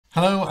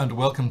Hello and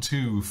welcome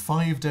to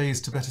 5 Days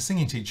to Better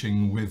Singing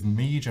Teaching with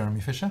me, Jeremy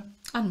Fisher.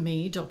 And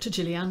me, Dr.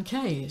 Gillyanne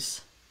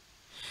Case.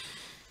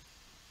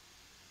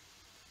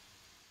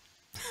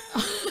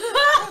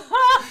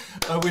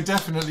 We're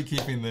definitely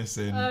keeping this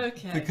in,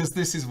 Okay. because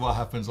this is what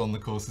happens on the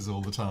courses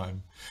all the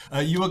time.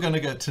 You are going to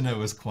get to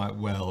know us quite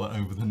well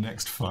over the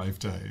next 5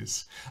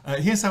 days.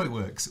 Here's how it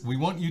works. We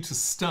want you to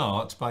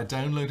start by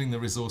downloading the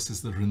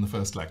resources that are in the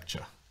first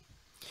lecture.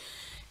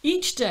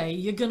 Each day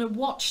you're going to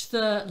watch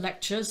the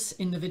lectures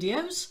in the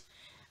videos.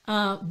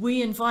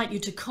 We invite you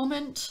to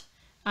comment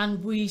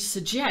and we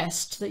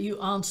suggest that you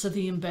answer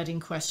the embedding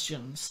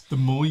questions. The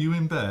more you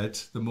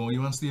embed, the more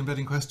you answer the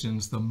embedding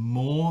questions, the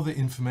more the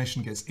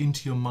information gets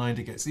into your mind,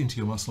 it gets into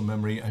your muscle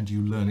memory, and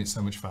you learn it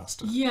so much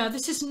faster. Yeah,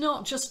 this is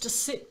not just a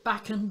sit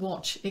back and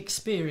watch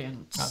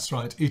experience. That's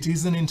right. It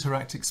is an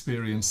interact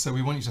experience. So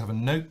we want you to have a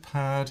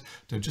notepad.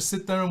 Don't just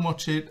sit there and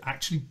watch it.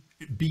 Actually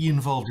be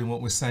involved in what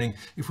we're saying.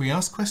 If we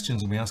ask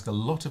questions, and we ask a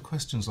lot of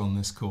questions on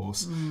this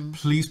course,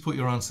 please put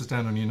your answers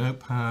down on your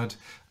notepad,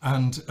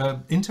 and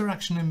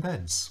interaction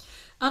embeds.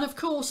 And of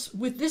course,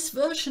 with this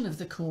version of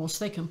the course,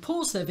 they can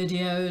pause their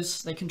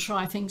videos, they can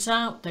try things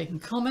out, they can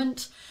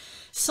comment.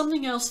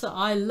 Something else that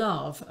I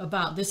love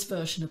about this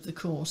version of the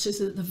course is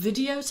that the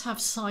videos have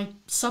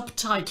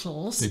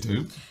subtitles. They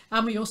do.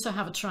 And we also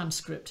have a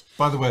transcript.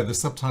 By the way, the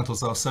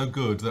subtitles are so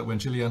good that when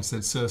Gillyanne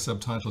said Sir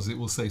Subtitles, it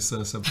will say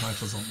Sir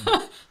Subtitles on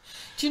them.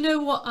 Do you know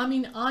what? I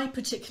mean, I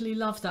particularly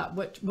love that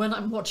when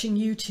I'm watching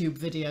YouTube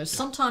videos.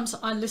 Sometimes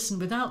I listen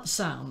without the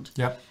sound.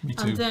 Yeah, me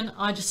too. And then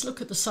I just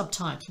look at the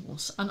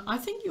subtitles, and I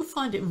think you'll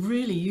find it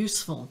really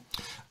useful.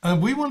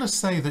 We want to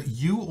say that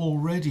you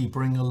already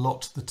bring a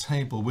lot to the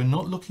table. We're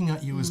not looking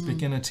at you as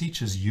beginner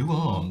teachers. You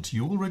aren't.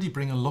 You already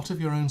bring a lot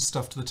of your own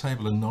stuff to the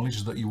table and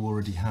knowledge that you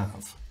already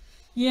have.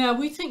 Yeah,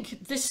 we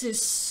think this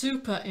is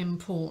super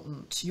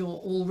important. You're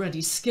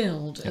already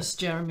skilled, as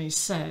Jeremy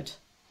said.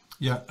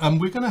 Yeah, and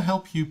we're going to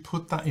help you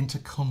put that into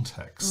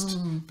context,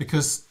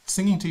 because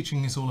singing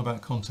teaching is all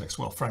about context.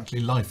 Well, frankly,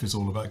 life is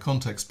all about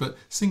context, but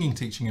singing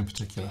teaching in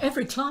particular.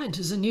 Every client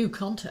is a new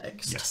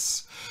context.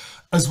 Yes.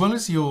 As well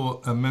as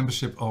your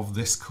membership of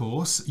this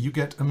course, you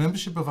get a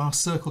membership of our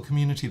Circle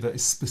community that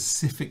is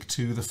specific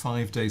to the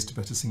 5 Days to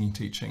Better Singing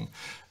Teaching.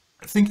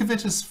 Think of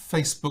it as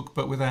Facebook,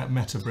 but without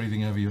Meta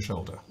breathing over your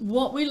shoulder.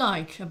 What we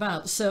like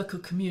about the Circle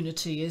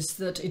community is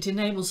that it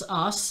enables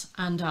us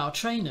and our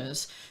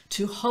trainers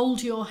to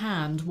hold your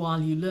hand while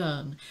you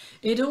learn.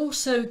 It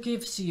also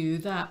gives you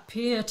that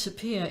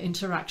peer-to-peer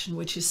interaction,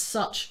 which is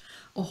such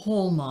a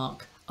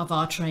hallmark of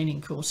our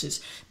training courses,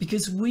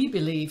 because we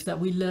believe that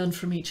we learn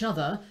from each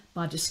other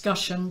by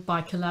discussion,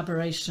 by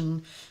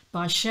collaboration,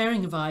 by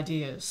sharing of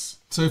ideas.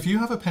 So if you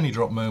have a penny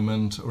drop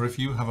moment, or if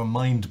you have a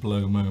mind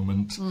blow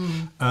moment,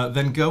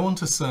 then go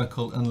onto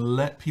Circle and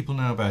let people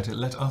know about it,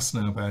 let us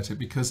know about it,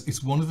 because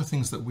it's one of the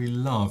things that we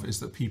love is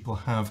that people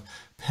have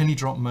penny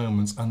drop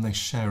moments and they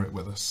share it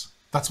with us.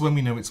 That's when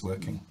we know it's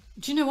working.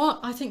 Do you know what?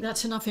 I think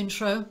that's enough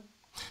intro.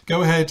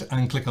 Go ahead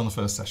and click on the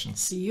first session.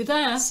 See you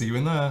there. See you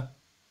in there.